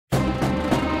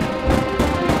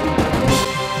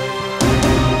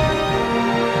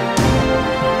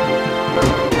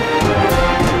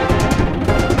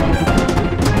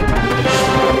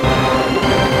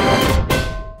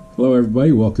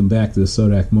everybody, welcome back to the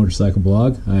Sodak Motorcycle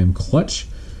Blog. I am Clutch,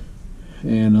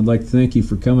 and I'd like to thank you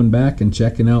for coming back and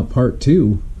checking out part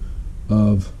 2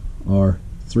 of our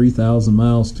 3,000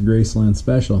 miles to Graceland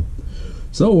special.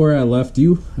 So where I left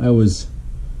you, I was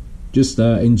just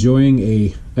enjoying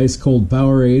a ice cold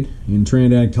Powerade in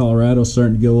Trinidad, Colorado,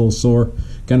 starting to get a little sore,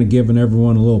 kind of giving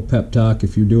everyone a little pep talk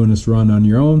if you're doing this run on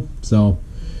your own. So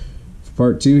for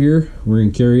part 2 here, we're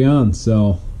going to carry on.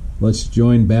 So let's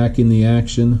join back in the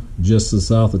action just to the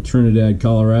south of Trinidad,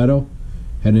 Colorado,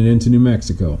 heading into New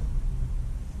Mexico.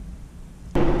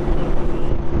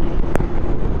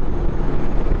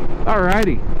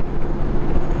 Alrighty.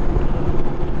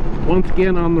 Once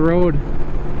again on the road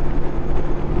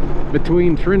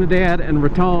between Trinidad and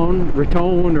Raton,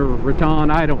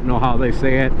 I don't know how they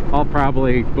say it. I'll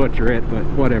probably butcher it, but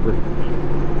whatever.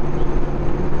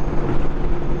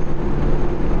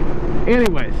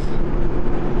 Anyways,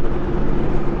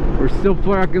 we're still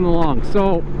plugging along.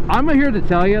 So I'm here to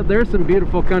tell you there's some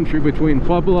beautiful country between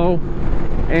Pueblo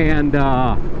and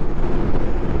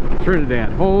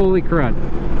Trinidad. Holy crud.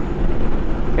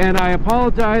 And I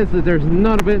apologize that there's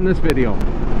none of it in this video.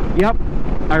 Yep,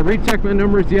 I rechecked my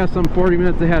numbers. Yes, I'm 40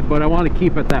 minutes ahead, but I want to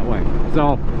keep it that way.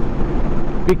 So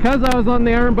because I was on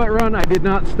the Iron Butt run, I did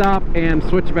not stop and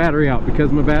switch the battery out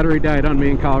because my battery died on me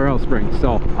in Colorado Springs.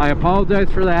 So I apologize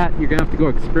for that. You're gonna have to go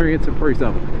experience it for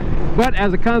yourself. But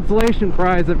as a consolation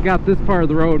prize, I've got this part of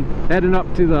the road heading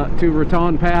up to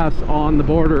Raton Pass on the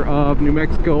border of New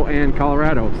Mexico and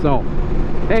Colorado. So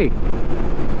hey,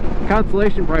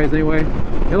 consolation prize anyway.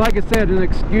 And like I said, an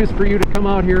excuse for you to come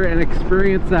out here and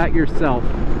experience that yourself.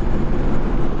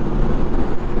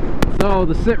 So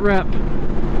the sit rep,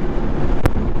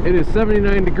 it is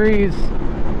 79 degrees.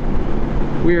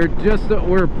 We're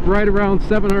right around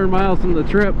 700 miles from the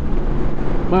trip.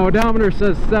 My odometer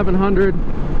says 700.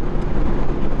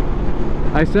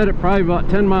 I said it probably about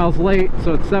 10 miles late,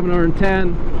 so it's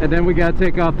 710. And then we got to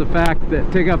take off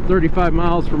 35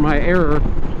 miles for my error.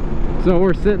 So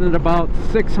we're sitting at about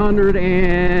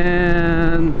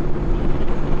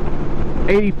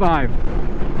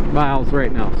 685 miles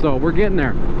right now. So we're getting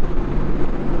there.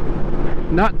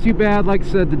 Not too bad. Like I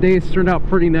said, the days turned out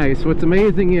pretty nice. What's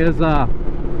amazing is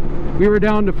we were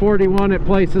down to 41 at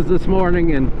places this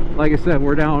morning, and like I said,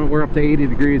 we're up to 80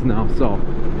 degrees now. So,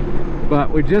 but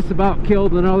we just about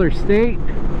killed another state.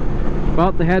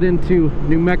 About to head into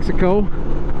New Mexico.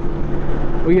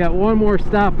 We got one more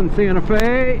stop in Santa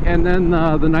Fe, and then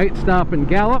the night stop in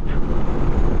Gallup.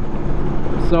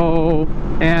 So,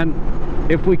 and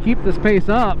if we keep this pace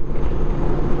up,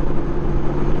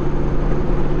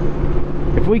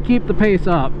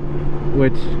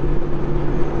 which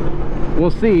we'll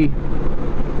see,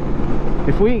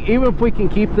 even if we can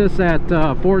keep this at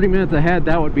 40 minutes ahead,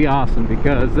 that would be awesome,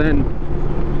 because then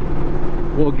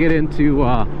we'll get into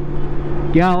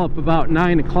Gallup about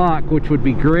 9 o'clock, which would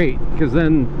be great, because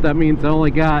then that means I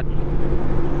only got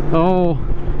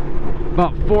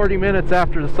about 40 minutes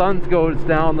after the sun goes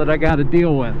down that I got to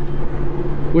deal with,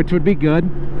 which would be good,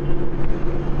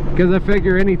 because I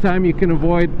figure anytime you can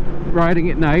avoid riding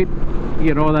at night,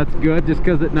 you know, that's good, just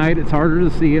because at night it's harder to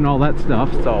see and all that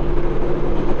stuff. So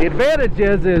the advantage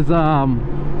is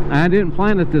I didn't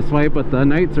plan it this way, but the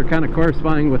nights are kind of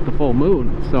corresponding with the full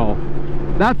moon, so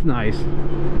that's nice.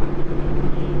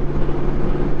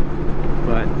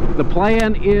 But the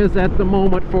plan is, at the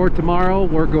moment for tomorrow,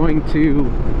 we're going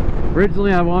to,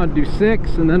 originally I wanted to do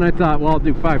 6, and then I thought, well, I'll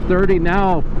do 5:30.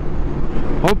 Now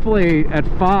hopefully at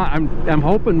 5, I'm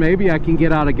hoping maybe I can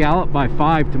get out of Gallup by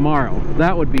 5 tomorrow.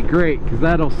 That would be great, because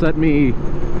that'll set me,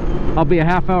 I'll be a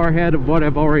half hour ahead of what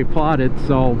I've already plotted.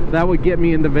 So that would get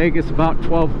me into Vegas about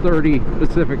 12:30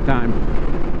 Pacific time,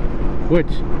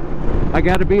 which I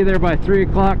got to be there by 3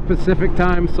 o'clock Pacific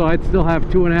time, so I'd still have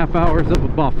 2.5 hours of a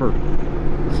buffer.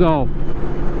 So,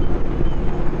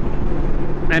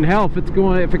 and hell, if it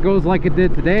goes like it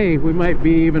did today, we might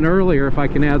be even earlier if I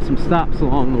can add some stops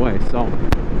along the way. So,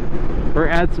 or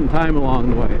add some time along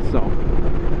the way. So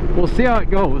we'll see how it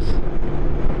goes.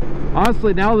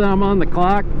 Honestly, now that I'm on the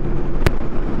clock,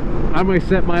 I might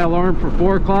set my alarm for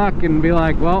 4 o'clock and be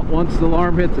like, well, once the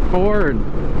alarm hits at 4, and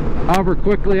however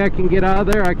quickly I can get out of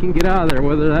there, I can get out of there,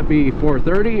 whether that be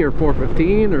 4:30 or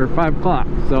 4:15 or 5 o'clock.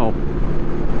 So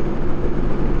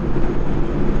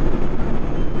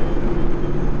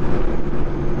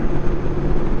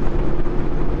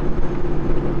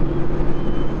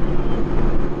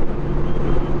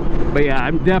but yeah,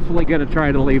 I'm definitely going to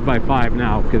try to leave by 5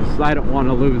 now, because I don't want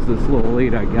to lose this little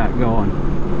lead I got going.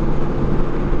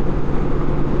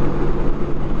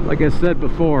 Like I said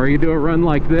before, you do a run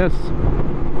like this,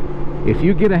 if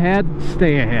you get ahead,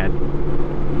 stay ahead.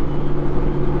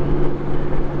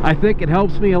 I think it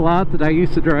helps me a lot that I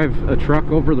used to drive a truck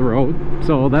over the road,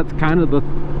 so that's kind of the,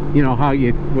 you know, how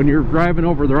you, when you're driving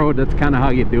over the road, that's kind of how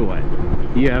you do it.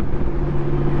 Yeah.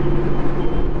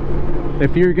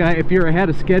 If you're ahead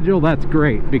of schedule, that's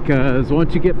great, because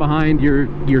once you get behind,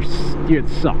 it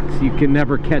sucks. You can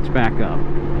never catch back up.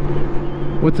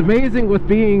 What's amazing with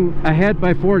being ahead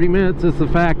by 40 minutes is the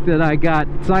fact that I got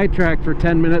sidetracked for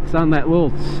 10 minutes on that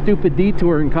little stupid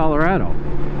detour in Colorado.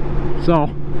 So,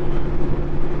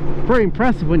 pretty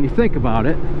impressive when you think about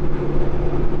it.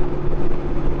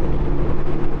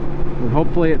 And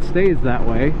hopefully it stays that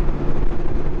way.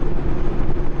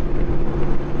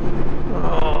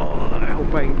 Oh, I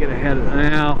hope I can get ahead of it.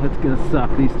 Well, it's gonna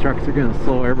suck. These trucks are gonna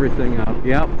slow everything up.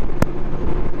 Yep.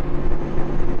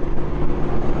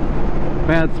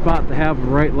 Bad spot to have the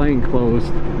right lane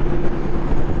closed.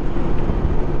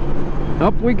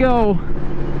 Up we go.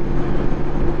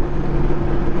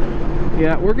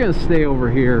 Yeah, we're gonna stay over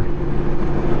here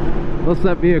unless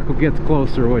that vehicle gets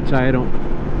closer, which I don't.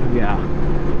 Yeah,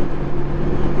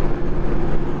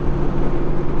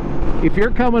 if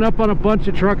you're coming up on a bunch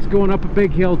of trucks going up a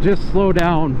big hill, just slow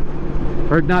down,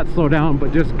 or not slow down,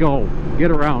 but just go, get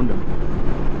around them.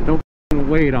 Don't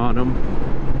wait on them.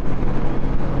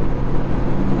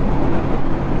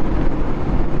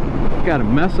 Got a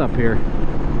mess up here,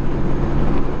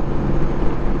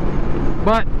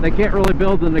 but they can't really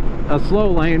build a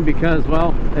slow lane because,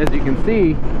 well, as you can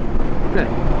see,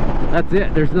 that's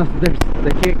it. There's nothing.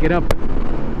 They can't get up.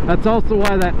 That's also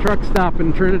why that truck stop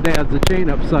in Trinidad's a chain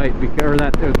up site, because, or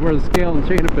that is where the scale and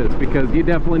chain up is, because you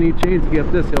definitely need chains to get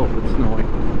up this hill if it's snowing.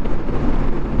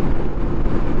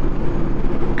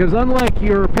 Because unlike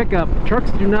your pickup,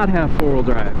 trucks do not have four-wheel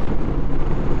drive.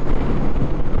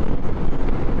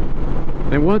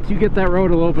 And once you get that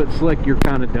road a little bit slick, you're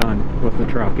kind of done with the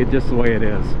truck. It's just the way it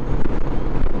is.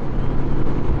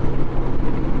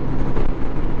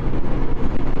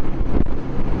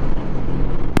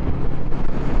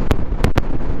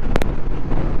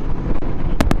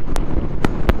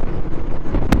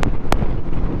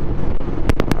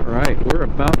 Alright, we're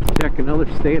about to check another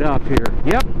state off here.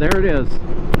 Yep, there it is.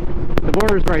 The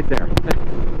border's right there.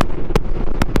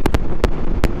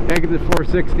 Exit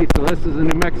 460, so this is a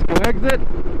New Mexico exit.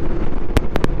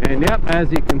 And yep, as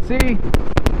you can see,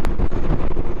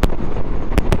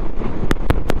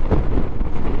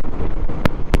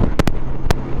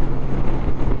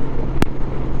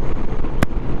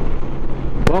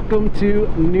 welcome to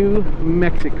New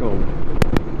Mexico.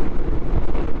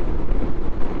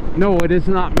 No, it is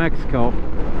not Mexico.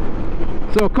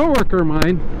 So a coworker of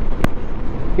mine,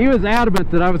 he was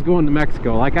adamant that I was going to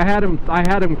Mexico. Like I had him,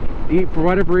 he, for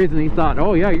whatever reason, he thought,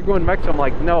 oh yeah, you're going to Mexico. I'm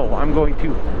like, no, I'm going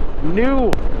to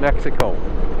New Mexico.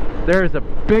 There's a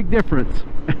big difference.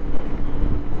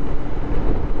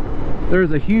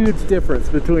 There's a huge difference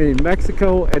between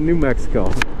Mexico and New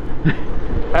Mexico.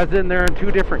 As in, they're in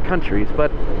two different countries.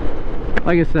 But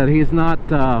like I said, he's not,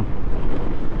 I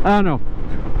don't know.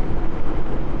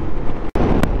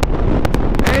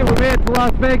 Hey, we made it to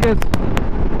Las Vegas.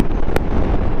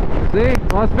 See?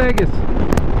 Las Vegas.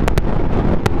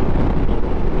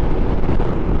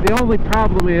 The only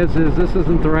problem is this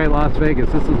isn't the right Las Vegas.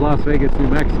 This is Las Vegas, New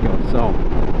Mexico. So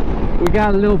we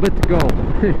got a little bit to go.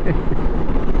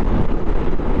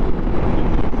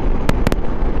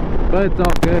 But it's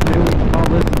all good. Maybe we can call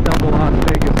this a double Las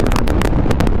Vegas run.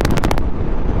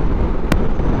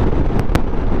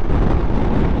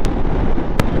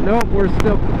 Nope, we're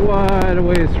still quite a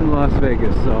ways from Las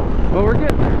Vegas. So, but we're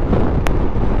getting there.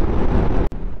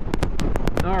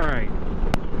 Alright,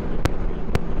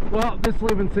 well, just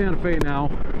leaving Santa Fe now.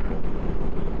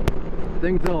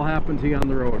 Things that'll happen to you on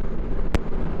the road.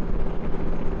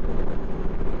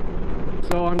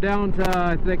 So I'm down to,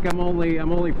 I think I'm only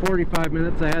 45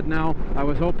 minutes ahead now. I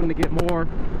was hoping to get more.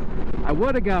 I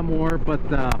would have got more, but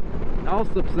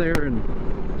Allsup's there in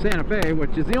Santa Fe,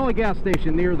 which is the only gas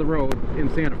station near the road in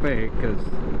Santa Fe, because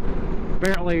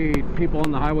apparently people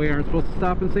on the highway aren't supposed to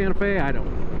stop in Santa Fe. I don't,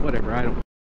 whatever, I don't.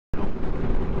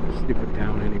 Stupid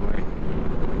town anyway.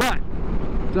 But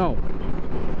so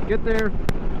get there,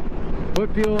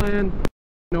 put fuel in,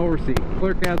 no receipt.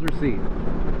 Clerk has receipt.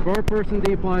 4-person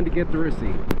deep line to get the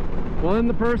receipt. Well, then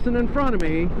the person in front of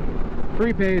me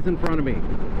prepays in front of me,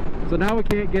 so now we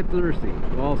can't get the receipt.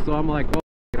 Well, so I'm like, well,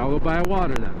 I'll go buy a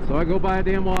water then. So I go buy a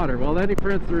damn water. Well, then he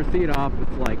prints the receipt off.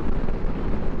 It's like,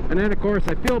 and then of course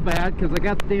I feel bad because I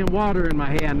got the damn water in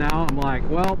my hand now. I'm like,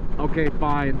 well, okay,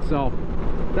 fine. So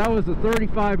that was a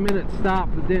 35-minute stop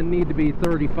that didn't need to be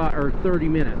 35 or 30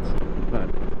 minutes. But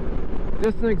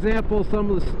just an example of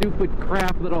some of the stupid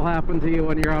crap that'll happen to you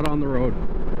when you're out on the road.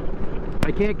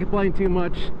 I can't complain too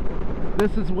much.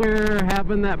 this is where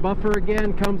having that buffer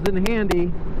again comes in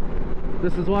handy.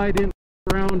 This is why I didn't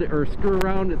around or screw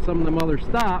around at some of them other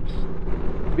stops,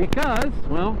 because,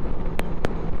 well,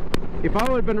 if I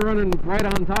would have been running right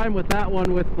on time with that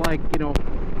one with, like, you know,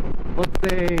 let's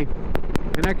say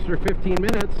an extra 15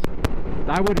 minutes,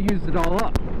 I would have used it all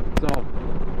up. So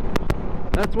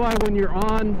that's why when you're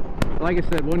on, like I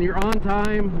said, when you're on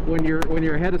time, when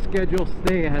you're ahead of schedule,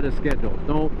 stay ahead of schedule.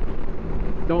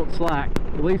 Don't slack,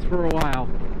 at least for a while.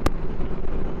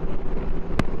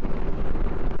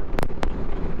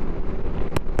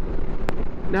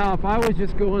 Now, if I was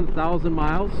just going 1,000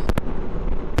 miles,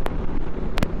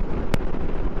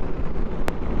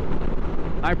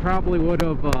 I probably would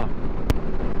have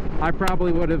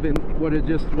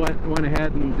just went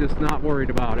ahead and just not worried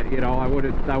about it. You know, I would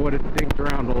have dinked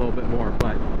around a little bit more.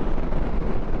 But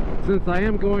since I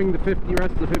am going the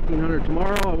rest of the 1,500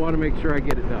 tomorrow, I want to make sure I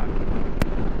get it done.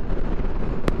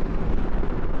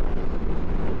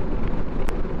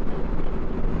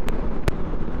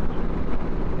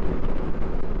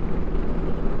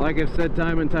 Like I've said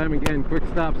time and time again, quick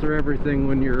stops are everything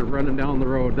when you're running down the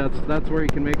road. That's where you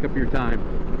can make up your time.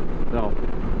 So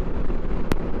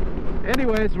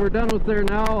anyways, we're done with there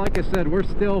now. Like I said, we're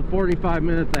still 45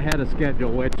 minutes ahead of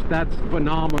schedule, which that's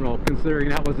phenomenal considering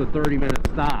that was a 30-minute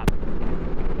stop.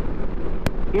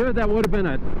 Even if that would have been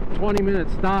a 20-minute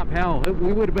stop, hell,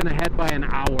 we would have been ahead by an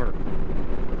hour.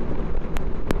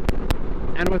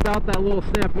 And without that little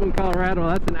snafu in Colorado,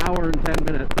 that's an hour and 10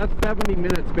 minutes. That's 70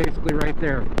 minutes basically right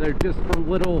there. They're just from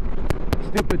little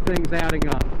stupid things adding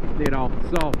up, you know.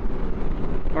 So,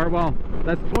 or well,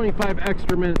 that's 25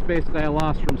 extra minutes basically I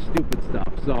lost from stupid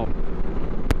stuff. So,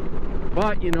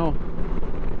 but you know,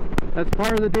 that's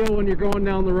part of the deal when you're going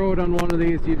down the road on one of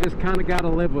these. You just kind of got to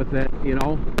live with it, you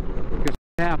know, because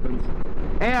it happens.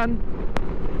 And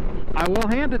I will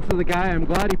hand it to the guy. I'm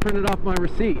glad he printed off my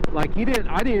receipt. Like I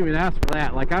didn't even ask for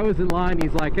that. Like I was in line,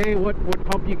 he's like, hey, what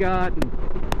pump you got? And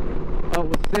oh, it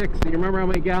was 6. And you remember how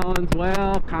many gallons?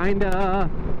 Well, kinda.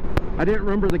 I didn't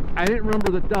remember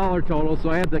the dollar total, so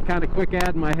I had to kind of quick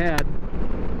add in my head.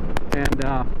 And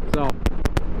so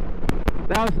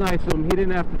that was nice of him. He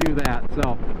didn't have to do that.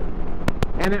 So,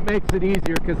 and it makes it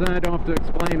easier because then I don't have to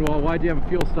explain, well, why'd you have a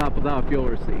fuel stop without a fuel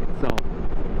receipt? So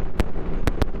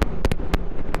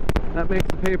that makes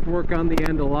the paperwork on the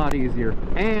end a lot easier.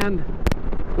 And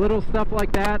little stuff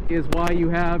like that is why you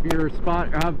have your spot,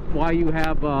 why you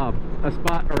have a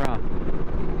spot or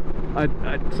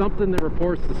something that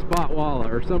reports the spot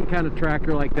wallet or some kind of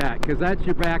tracker like that, because that's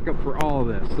your backup for all of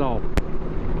this. So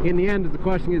in the end, the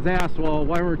question is asked, well,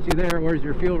 why weren't you there? Where's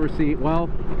your fuel receipt? Well,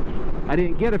 I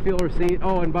didn't get a fuel receipt.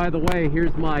 Oh, and by the way,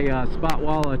 here's my spot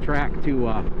wallet track to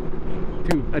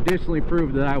additionally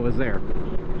prove that I was there.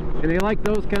 And they like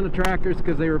those kind of trackers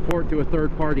because they report to a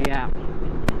third-party app.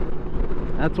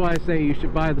 That's why I say you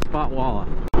should buy the spot wallet.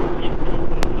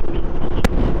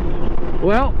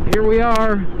 Well, here we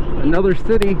are, another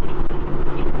city.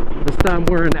 This time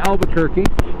we're in Albuquerque.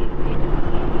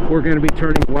 We're going to be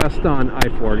turning west on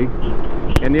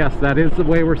I-40. And yes, that is the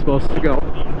way we're supposed to go.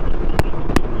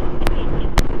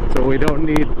 So we don't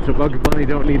need, so Bugs Bunny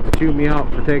don't need to chew me out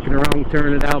for taking a wrong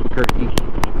turn at Albuquerque.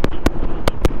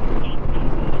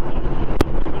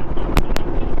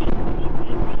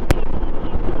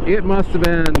 It must have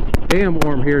been damn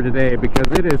warm here today because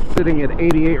it is sitting at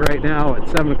 88 right now at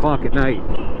 7 o'clock at night.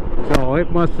 So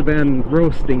it must have been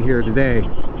roasting here today.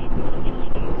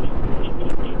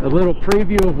 A little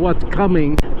preview of what's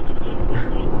coming.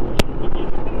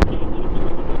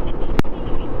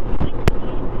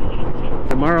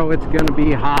 Tomorrow it's going to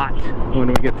be hot when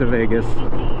we get to Vegas.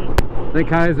 I think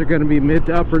highs are going to be mid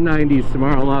to upper 90s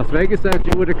tomorrow in Las Vegas, as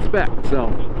you would expect. So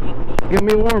it's going to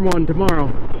be a warm one tomorrow.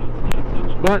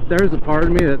 But there's a part of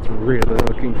me that's really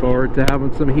looking forward to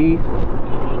having some heat.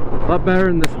 A lot better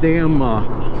than this damn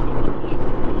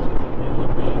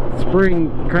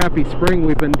crappy spring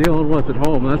we've been dealing with at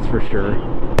home, that's for sure.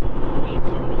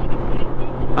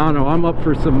 I don't know, I'm up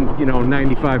for some,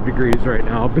 95 degrees right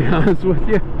now, I'll be honest with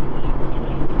you.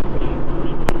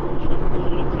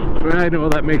 I know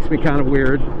that makes me kind of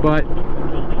weird, but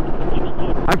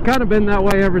I've kind of been that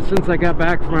way ever since I got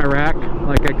back from Iraq.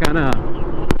 Like,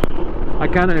 I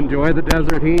kind of enjoy the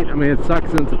desert heat. I mean, it sucks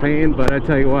and it's a pain, but I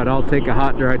tell you what, I'll take a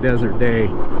hot, dry desert day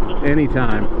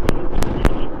anytime.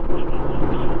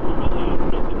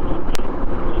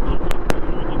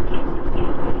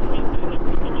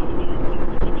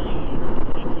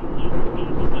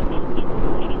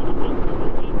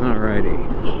 Alrighty.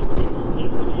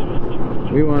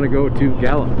 We want to go to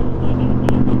Gallup.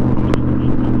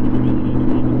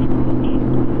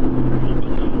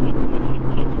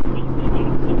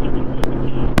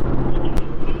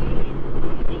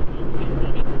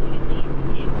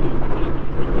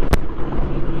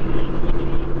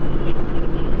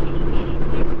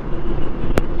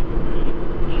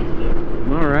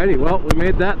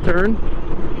 made that turn.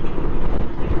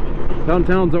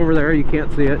 Downtown's over there, you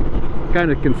can't see it.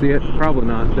 Kind of can see it, probably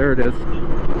not. There it is.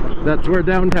 That's where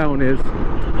downtown is.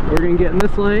 We're gonna get in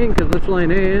this lane because this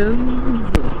lane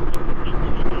ends.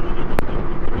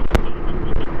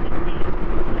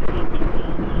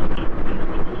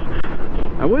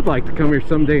 I would like to come here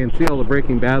someday and see all the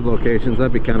Breaking Bad locations.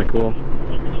 That'd be kind of cool.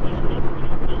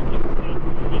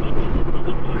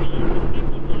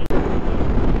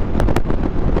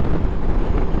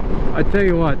 I tell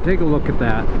you what, take a look at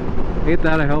that. Ain't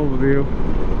that a hell of a view?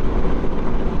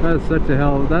 That's a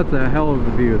hell of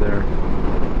a view there.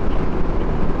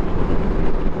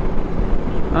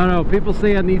 I don't know, people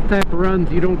say on these type of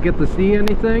runs you don't get to see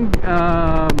anything.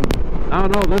 I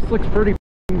don't know, this looks pretty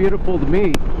beautiful to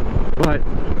me, but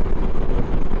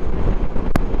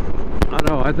I don't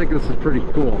know, I think this is pretty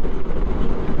cool.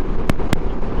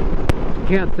 If you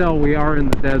can't tell, we are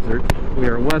in the desert. We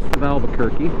are west of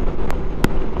Albuquerque.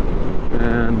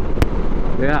 And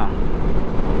yeah,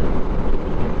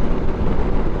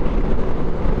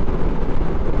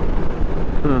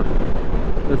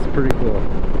 that's pretty cool.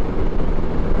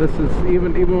 This is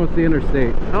even with the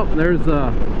interstate. Oh, there's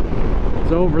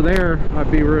so over there,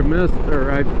 I'd be remiss,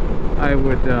 or I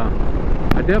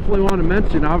definitely want to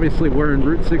mention, obviously we're in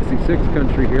Route 66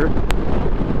 country here.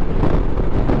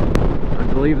 I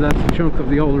believe that's a chunk of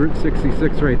the old Route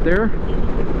 66 right there.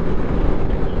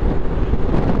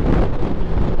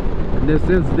 This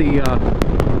is the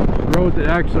road that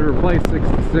actually replaced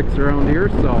 66 around here,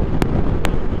 so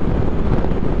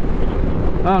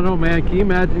I don't know, man. Can you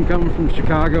imagine coming from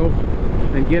Chicago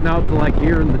and getting out to like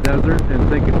here in the desert and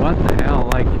thinking, what the hell,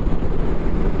 like,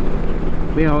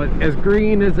 you know, as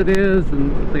green as it is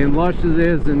and lush as it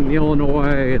is in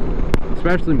Illinois,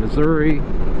 especially Missouri,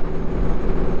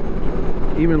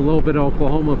 even a little bit of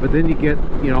Oklahoma, but then you get,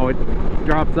 you know, it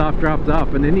drops off,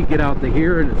 and then you get out to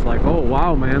here and it's like, oh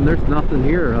wow, man, there's nothing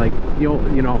here. Like, you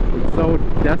know, it's so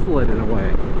desolate in a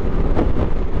way.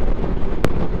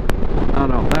 I don't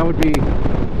know, that would be,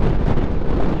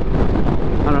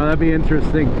 I don't know, that'd be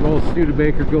interesting. Old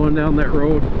Studebaker going down that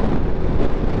road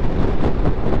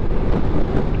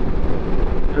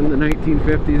in the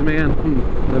 1950s, man.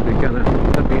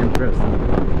 That'd be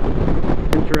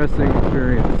interesting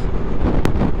experience.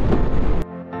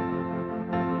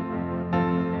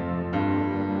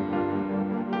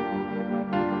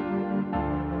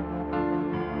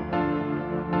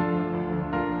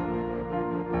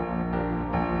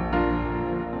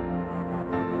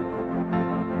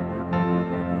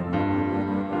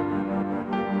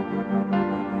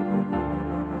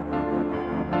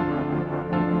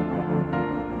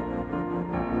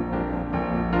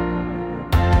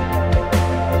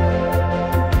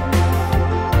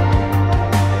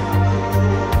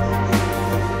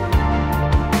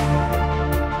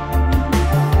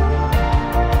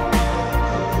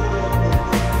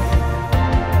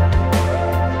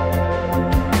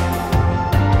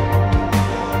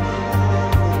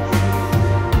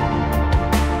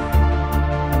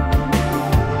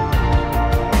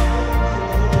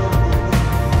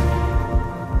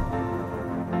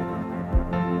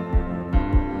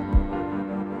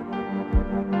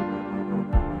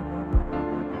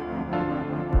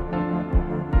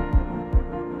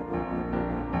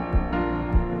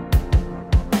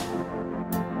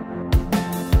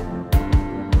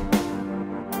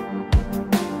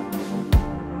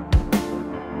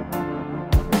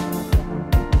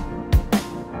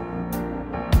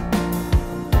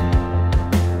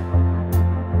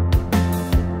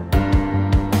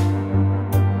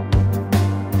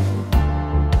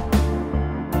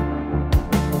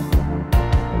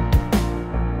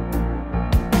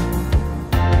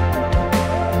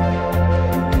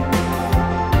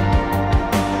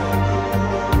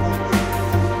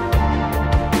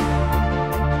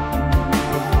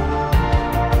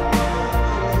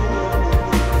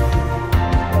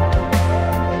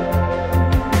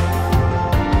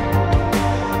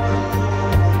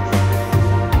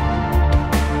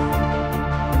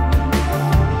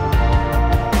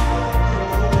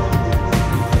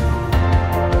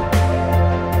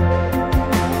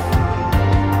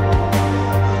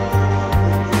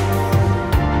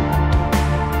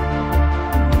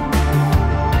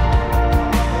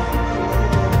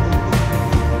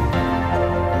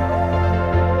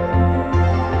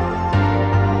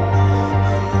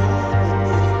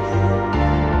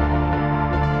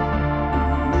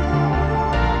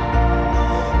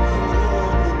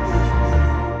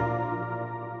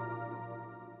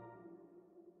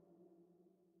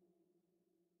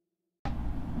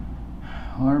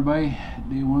 Well, everybody,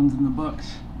 day one's in the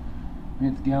books. We're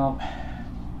at the Gallup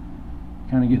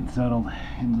kind of getting settled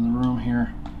into the room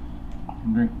here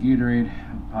and drink Gatorade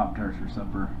and Pop-Tarts for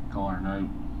supper, call our night.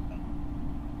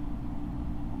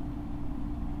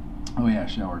 Oh yeah,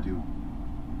 shower too.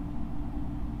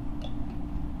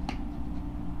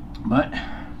 But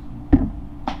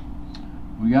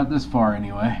we got this far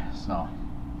anyway, so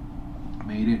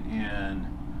made it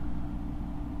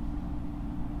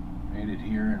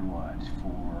here in what,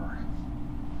 for,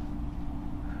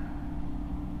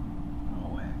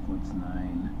 oh heck, what's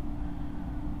 9?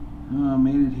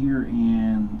 Made it here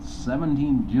in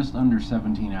 17, just under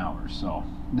 17 hours, so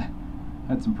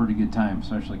had some pretty good time,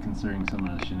 especially considering some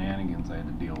of the shenanigans I had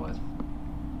to deal with.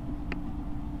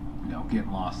 You know,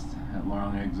 getting lost at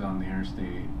long eggs on the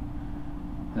interstate,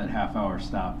 that half-hour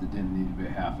stop that didn't need to be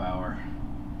a half hour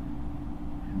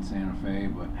in Santa Fe,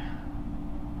 but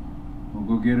we'll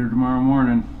go get her tomorrow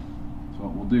morning. That's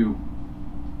what we'll do.